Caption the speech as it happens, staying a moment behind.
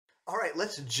All right,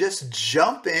 let's just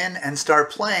jump in and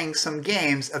start playing some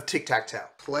games of tic-tac-toe.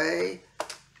 Play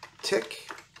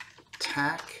tic-tac-toe.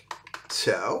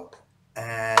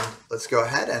 And let's go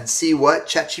ahead and see what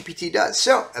ChatGPT does.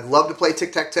 So I'd love to play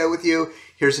tic-tac-toe with you.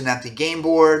 Here's an empty game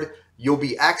board. You'll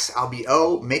be X, I'll be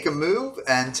O. Make a move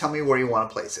and tell me where you want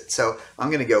to place it. So I'm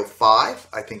going to go 5.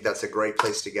 I think that's a great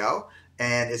place to go.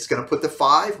 And it's going to put the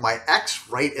 5, my X,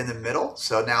 right in the middle.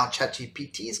 So now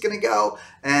ChatGPT is going to go,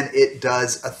 and it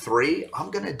does a 3.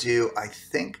 I'm going to do, I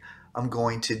think I'm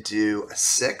going to do a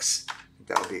 6. I think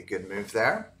that'll be a good move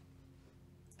there.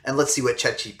 And let's see what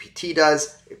ChatGPT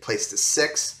does. It placed a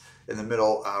 6 in the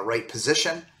middle right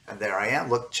position. And there I am.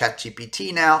 Look,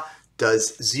 ChatGPT now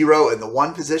does 0 in the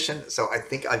 1 position. So I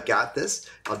think I've got this.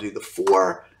 I'll do the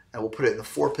 4, and we'll put it in the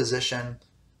 4 position.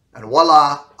 And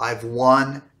voila, I've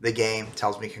won the game.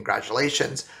 Tells me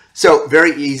congratulations. So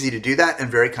very easy to do that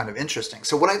and very kind of interesting.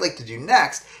 So what I'd like to do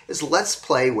next is let's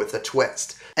play with a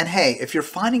twist. And hey, if you're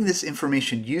finding this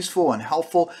information useful and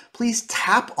helpful, please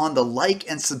tap on the like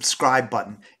and subscribe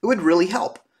button. It would really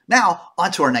help. Now,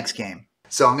 on to our next game.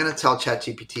 So I'm going to tell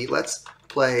ChatGPT, let's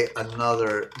play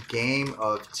another game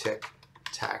of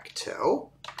tic-tac-toe,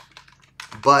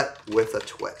 but with a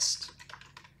twist.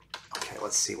 Okay,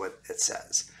 let's see what it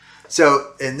says.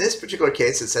 So in this particular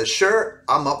case, it says, sure,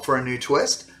 I'm up for a new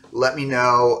twist. Let me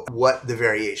know what the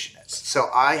variation is. So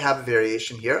I have a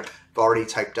variation here. I've already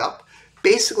typed up.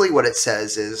 Basically what it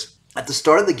says is, at the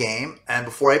start of the game, and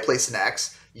before I place an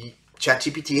X,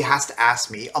 ChatGPT has to ask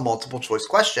me a multiple choice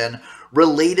question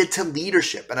related to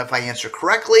leadership. And if I answer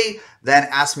correctly, then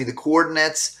ask me the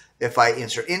coordinates. If I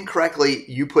answer incorrectly,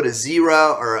 you put a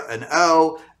 0 or an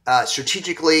O,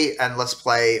 strategically, and let's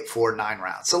play for 9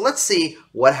 rounds. So let's see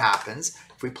what happens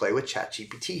if we play with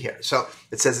ChatGPT here. So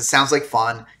it says it sounds like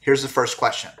fun. Here's the first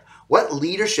question. What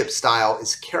leadership style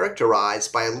is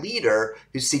characterized by a leader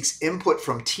who seeks input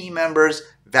from team members,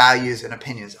 values, and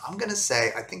opinions? I'm going to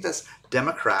say, I think that's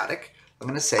democratic. I'm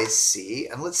going to say C,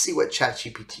 and let's see what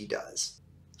ChatGPT does.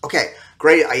 Okay,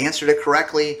 great. I answered it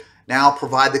correctly. Now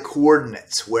provide the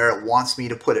coordinates where it wants me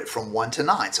to put it from 1 to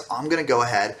 9. So I'm going to go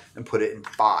ahead and put it in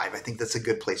 5. I think that's a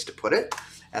good place to put it.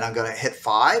 And I'm going to hit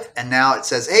 5. And now it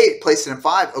says, hey, place it in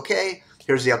 5. Okay,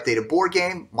 here's the updated board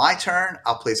game. My turn.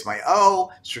 I'll place my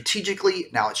O strategically.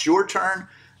 Now it's your turn.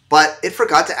 But it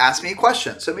forgot to ask me a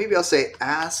question. So maybe I'll say,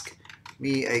 ask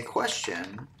me a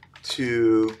question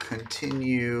to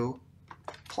continue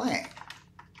playing.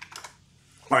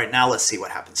 All right, now let's see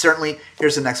what happens. Certainly,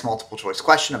 here's the next multiple choice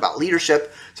question about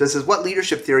leadership. So it says, what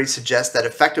leadership theories suggest that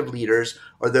effective leaders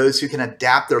are those who can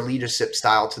adapt their leadership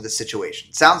style to the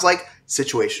situation? Sounds like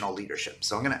situational leadership.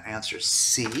 So I'm going to answer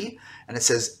C. And it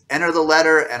says, enter the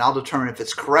letter, and I'll determine if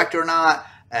it's correct or not.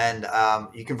 And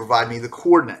you can provide me the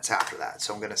coordinates after that.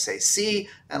 So I'm going to say C,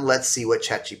 and let's see what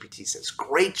ChatGPT says.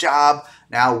 Great job.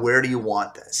 Now, where do you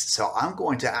want this? So I'm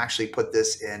going to actually put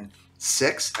this in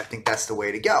 6. I think that's the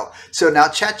way to go. So now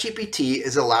ChatGPT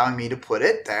is allowing me to put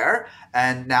it there.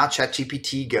 And now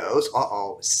ChatGPT goes,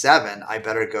 7. I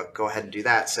better go ahead and do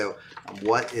that. So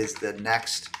what is the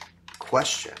next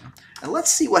question? And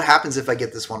let's see what happens if I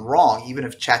get this one wrong, even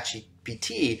if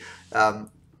ChatGPT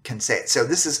can say it. So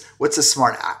this is, what's a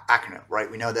SMART acronym,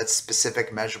 right? We know that's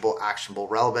specific, measurable, actionable,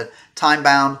 relevant,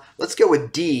 time-bound. Let's go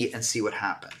with D and see what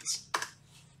happens.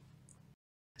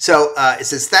 So it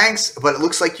says, thanks, but it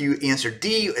looks like you answered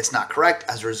D. It's not correct.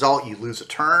 As a result, you lose a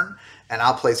turn, and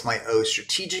I'll place my O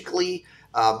strategically.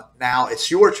 Now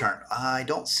it's your turn. I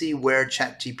don't see where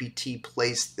ChatGPT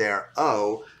placed their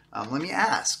O. Let me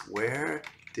ask, where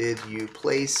did you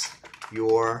place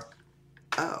your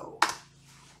O?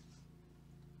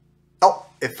 Oh,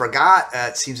 it forgot.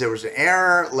 It seems there was an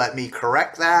error. Let me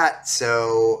correct that.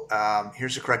 So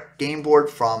here's the correct game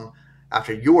board from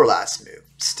after your last move.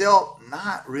 Still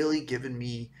not really giving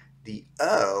me the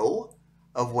O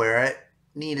of where it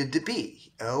needed to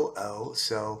be. O.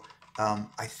 So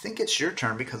I think it's your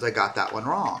turn because I got that one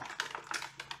wrong.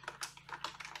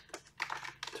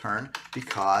 Turn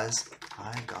because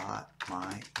I got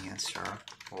my answer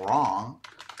wrong.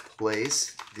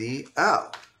 Place the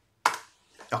O.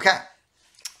 Okay.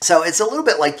 So it's a little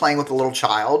bit like playing with a little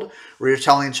child where you're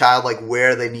telling a child like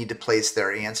where they need to place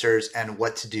their answers and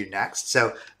what to do next.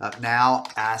 So now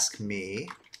ask me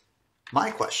my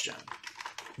question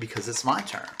because it's my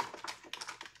turn.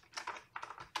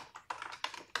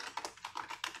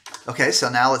 Okay, so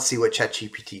now let's see what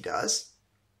ChatGPT does.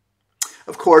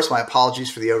 Of course, my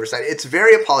apologies for the oversight. It's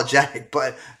very apologetic,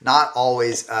 but not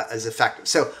always as effective.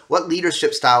 So what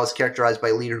leadership style is characterized by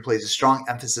a leader who places a strong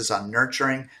emphasis on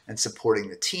nurturing and supporting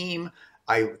the team?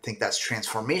 I think that's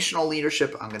transformational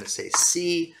leadership. I'm going to say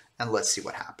C, and let's see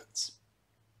what happens.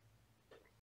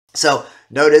 So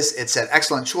notice it said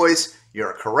excellent choice.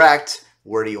 You're correct.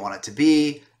 Where do you want it to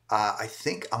be? I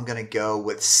think I'm going to go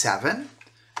with 7.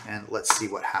 And let's see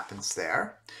what happens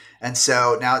there. And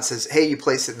so now it says, hey, you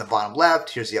placed it in the bottom left.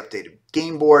 Here's the updated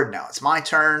game board. Now it's my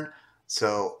turn.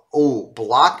 So, oh,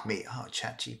 block me. Oh,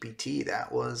 ChatGPT,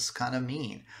 that was kind of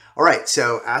mean. All right,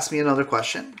 so ask me another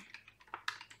question.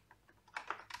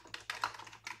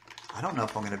 I don't know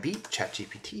if I'm going to beat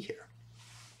ChatGPT here.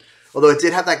 Although it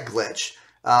did have that glitch.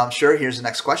 Sure, here's the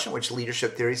next question. Which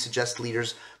leadership theory suggests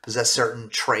leaders possess certain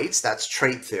traits? That's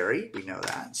trait theory. We know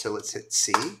that. So let's hit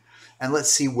C. And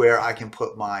let's see where I can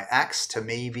put my X to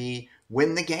maybe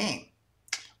win the game.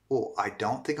 Oh, I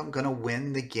don't think I'm going to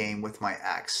win the game with my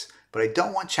X. But I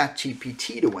don't want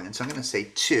ChatGPT to win. So I'm going to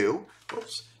say 2.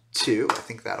 Oops, 2. I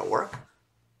think that'll work.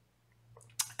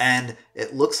 And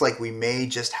it looks like we may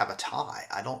just have a tie.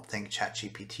 I don't think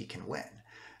ChatGPT can win.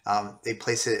 They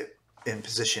place it in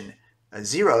position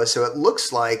 0. So it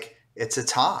looks like it's a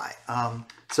tie.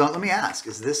 So let me ask,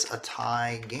 is this a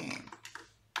tie game?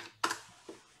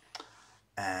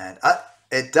 And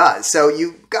it does. So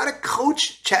you've got to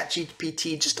coach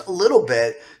ChatGPT just a little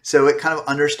bit so it kind of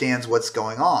understands what's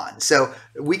going on. So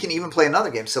we can even play another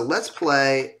game. So let's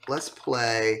play,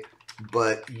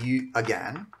 but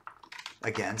again,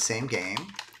 same game.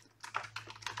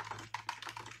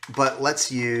 But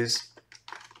let's use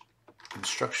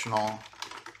instructional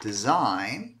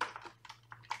design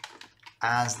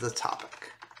as the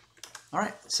topic. All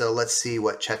right, so let's see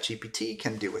what ChatGPT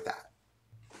can do with that.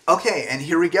 Okay, and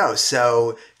here we go.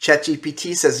 So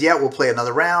ChatGPT says, yeah, we'll play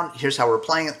another round. Here's how we're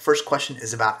playing it. The first question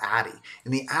is about ADDIE.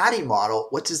 In the ADDIE model,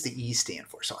 what does the E stand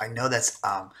for? So I know that's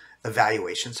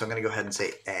evaluation. So I'm going to go ahead and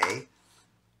say A.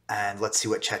 And let's see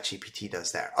what ChatGPT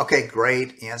does there. Okay,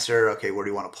 great answer. Okay, where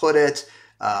do you want to put it?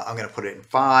 I'm going to put it in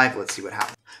 5. Let's see what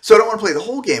happens. So I don't want to play the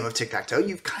whole game of Tic-Tac-Toe.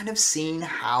 You've kind of seen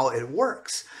how it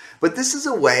works. But this is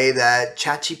a way that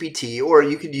ChatGPT, or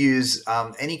you could use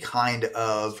any kind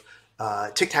of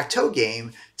Tic-Tac-Toe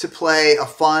game to play a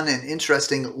fun and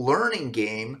interesting learning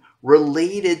game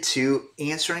related to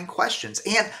answering questions.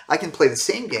 And I can play the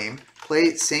same game,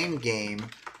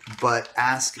 but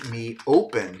ask me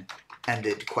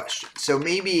open-ended questions. So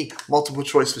maybe multiple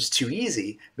choice was too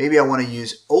easy. Maybe I want to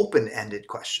use open-ended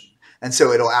question. And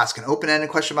so it'll ask an open-ended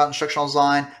question about instructional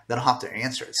design, then I'll have to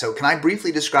answer it. So can I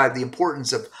briefly describe the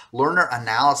importance of learner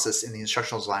analysis in the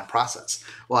instructional design process?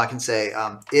 Well, I can say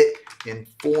it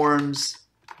informs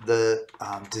the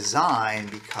design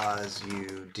because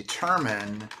you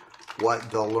determine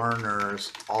what the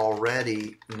learners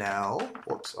already know,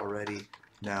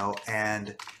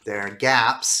 and their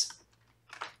gaps,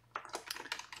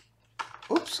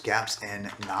 gaps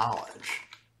in knowledge.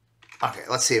 Okay,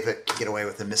 let's see if it can get away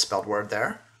with a misspelled word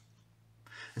there.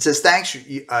 It says, thanks,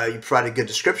 you provided a good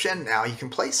description. Now you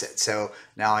can place it. So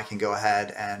now I can go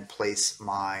ahead and place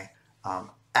my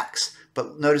X.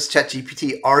 But notice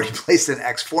ChatGPT already placed an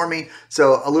X for me.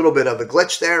 So a little bit of a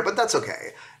glitch there, but that's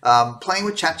okay. Playing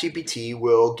with ChatGPT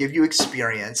will give you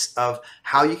experience of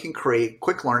how you can create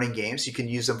quick learning games. You can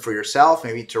use them for yourself,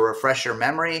 maybe to refresh your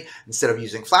memory instead of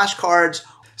using flashcards.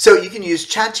 So you can use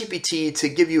ChatGPT to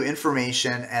give you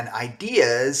information and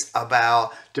ideas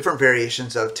about different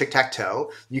variations of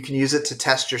Tic-Tac-Toe. You can use it to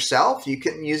test yourself. You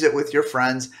can use it with your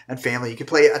friends and family. You can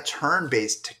play a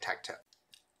turn-based Tic-Tac-Toe.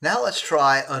 Now let's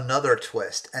try another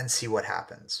twist and see what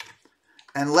happens.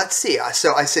 And let's see.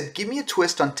 So I said, give me a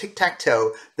twist on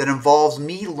Tic-Tac-Toe that involves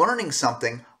me learning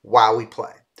something while we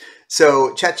play.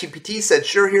 So ChatGPT said,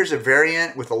 sure, here's a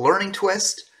variant with a learning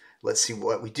twist. Let's see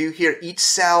what we do here. Each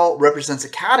cell represents a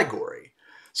category.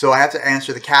 So I have to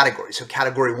answer the category. So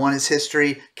category 1 is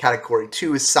history. Category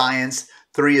 2 is science.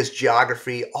 3 is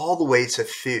geography, all the way to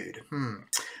food.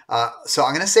 So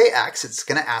I'm going to say X. It's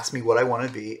going to ask me what I want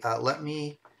to be. Let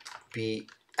me be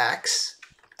X.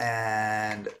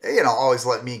 And, always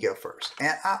let me go first.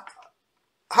 And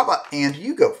how about, and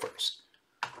you go first?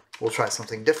 We'll try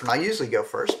something different. I usually go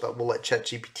first, but we'll let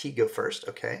ChatGPT go first.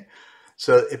 Okay.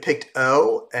 So it picked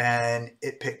O, and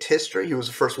it picked history. He was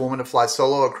the first woman to fly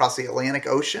solo across the Atlantic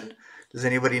Ocean. Does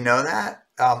anybody know that?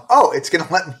 Oh, it's going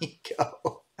to let me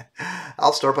go.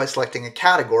 I'll start by selecting a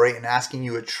category and asking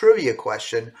you a trivia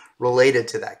question related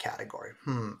to that category.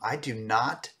 I do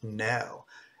not know.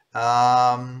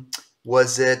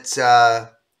 Was it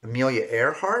Amelia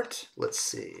Earhart? Let's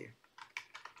see.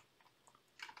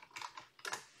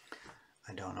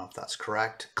 I don't know if that's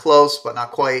correct. Close, but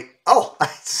not quite. Oh, I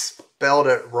spelled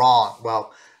it wrong.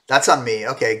 Well, that's on me.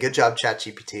 Okay, good job,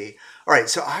 ChatGPT. All right,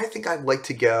 so I think I'd like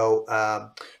to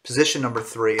go position number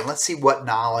 3, and let's see what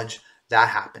knowledge that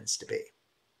happens to be.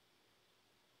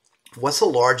 What's the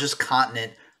largest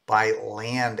continent by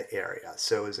land area.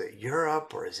 So is it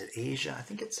Europe or is it Asia? I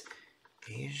think it's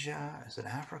Asia. Is it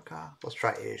Africa? Let's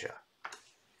try Asia.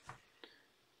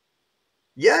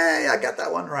 Yay, I got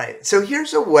that one right. So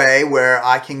here's a way where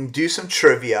I can do some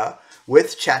trivia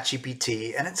with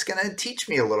ChatGPT, and it's going to teach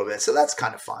me a little bit. So that's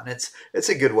kind of fun. It's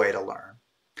a good way to learn.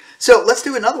 So let's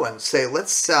do another one. Say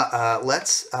let's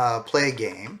play a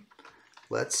game.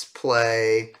 Let's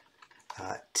play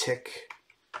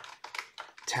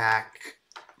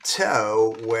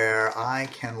Tic-Tac-Toe, where I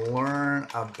can learn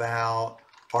about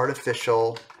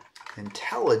artificial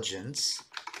intelligence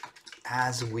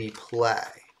as we play.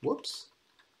 Whoops.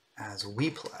 As we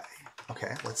play.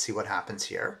 Okay, let's see what happens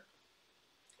here.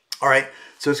 All right,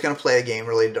 so it's going to play a game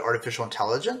related to artificial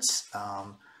intelligence.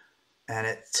 And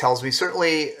it tells me,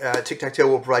 certainly, Tic-Tac-Toe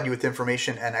will provide you with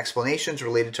information and explanations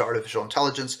related to artificial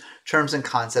intelligence, terms and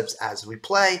concepts as we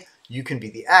play. You can be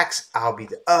the X, I'll be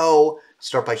the O.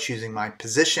 Start by choosing my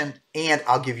position, and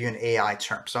I'll give you an AI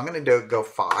term. So I'm going to go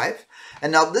 5.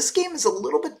 And now this game is a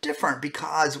little bit different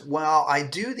because while I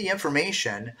do the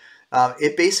information,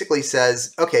 it basically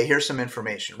says, okay, here's some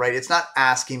information, right? It's not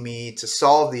asking me to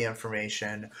solve the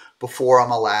information before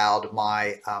I'm allowed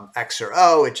my X or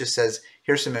O. It just says,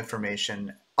 here's some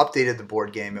information, updated the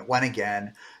board game, it went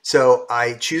again. So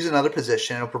I choose another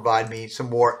position, it'll provide me some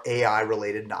more AI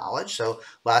related knowledge. So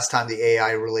last time the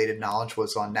AI related knowledge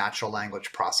was on natural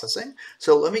language processing.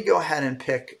 So let me go ahead and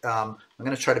pick, I'm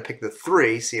going to try to pick the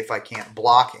 3, see if I can't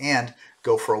block and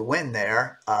go for a win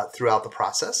there throughout the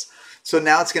process. So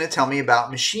now it's going to tell me about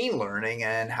machine learning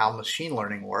and how machine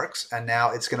learning works. And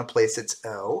now it's going to place its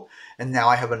O. And now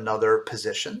I have another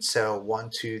position. So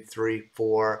 1, 2, 3,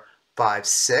 4, 5,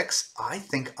 6. I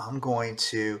think I'm going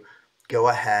to go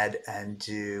ahead and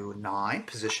do 9,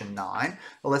 position 9.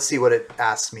 Well, let's see what it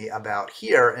asks me about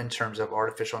here in terms of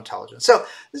artificial intelligence. So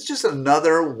this is just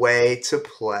another way to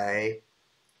play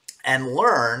and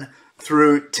learn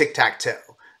through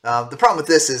Tic-Tac-Toe. The problem with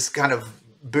this is kind of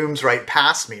booms right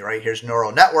past me, right? Here's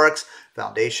neural networks,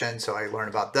 foundation, so I learn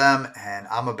about them, and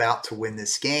I'm about to win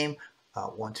this game.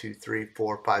 1, 2, 3,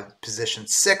 4, 5, position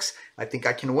 6. I think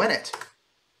I can win it.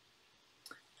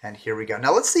 And here we go.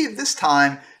 Now let's see if this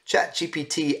time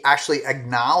ChatGPT actually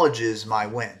acknowledges my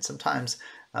win. Sometimes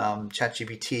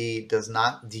ChatGPT does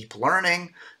not deep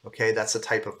learning. Okay, that's a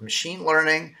type of machine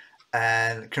learning.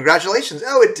 And congratulations.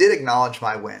 Oh, it did acknowledge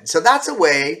my win. So that's a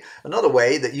way, another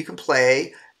way that you can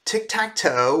play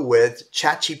Tic-Tac-Toe with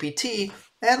ChatGPT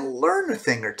and learn a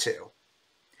thing or two.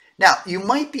 Now, you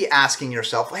might be asking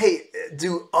yourself, hey,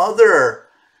 do other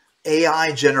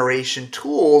AI generation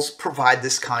tools provide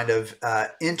this kind of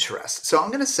interest? So I'm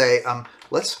going to say,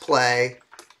 let's play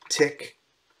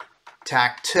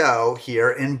Tic-Tac-Toe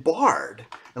here in Bard.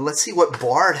 And let's see what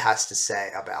Bard has to say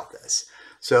about this.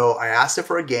 So I asked it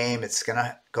for a game. It's going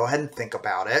to go ahead and think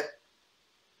about it.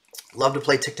 Love to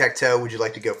play Tic-Tac-Toe. Would you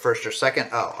like to go first or second?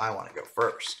 Oh, I want to go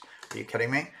first. Are you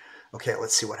kidding me? Okay,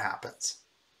 let's see what happens.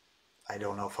 I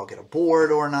don't know if I'll get a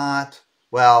board or not.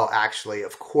 Well, actually,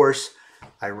 of course,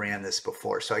 I ran this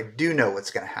before, so I do know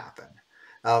what's going to happen.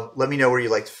 Let me know where you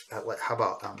like to, how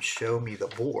about show me the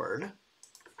board.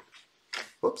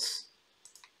 Whoops.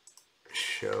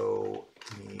 Show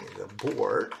me the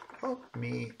board. Show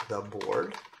me the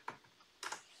board.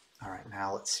 All right,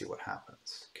 now let's see what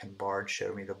happens. Can Bard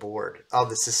show me the board? Oh,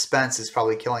 the suspense is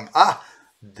probably killing. Ah,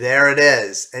 there it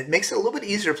is. It makes it a little bit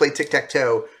easier to play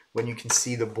Tic-Tac-Toe when you can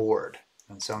see the board.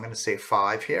 And so I'm going to say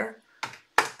 5 here.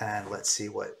 And let's see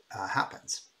what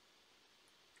happens.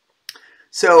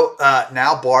 So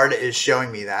now Bard is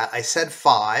showing me that. I said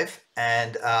 5,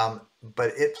 and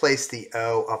but it placed the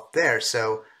O up there.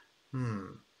 So,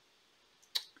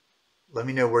 let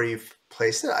me know where you've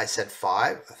placed it. I said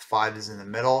 5. 5 is in the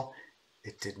middle.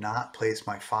 It did not place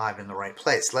my 5 in the right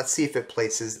place. Let's see if it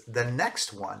places the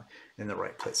next one in the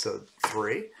right place. So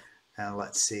 3. And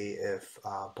let's see if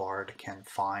Bard can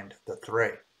find the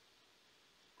 3.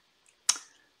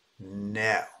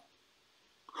 No.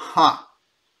 Huh.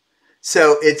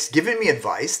 So it's giving me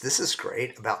advice. This is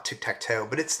great about Tic-Tac-Toe,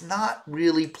 but it's not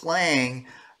really playing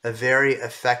a very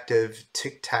effective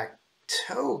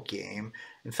Tic-Tac-Toe game.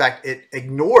 In fact, it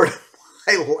ignored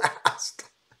my last.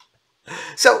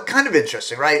 So kind of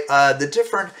interesting, right? The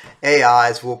different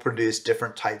AIs will produce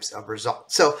different types of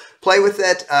results. So play with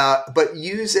it, but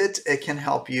use it. It can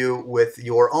help you with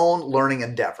your own learning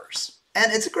endeavors.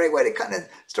 And it's a great way to kind of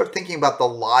start thinking about the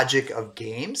logic of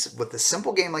games with a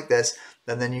simple game like this,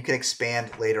 and then you can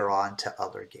expand later on to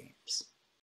other games.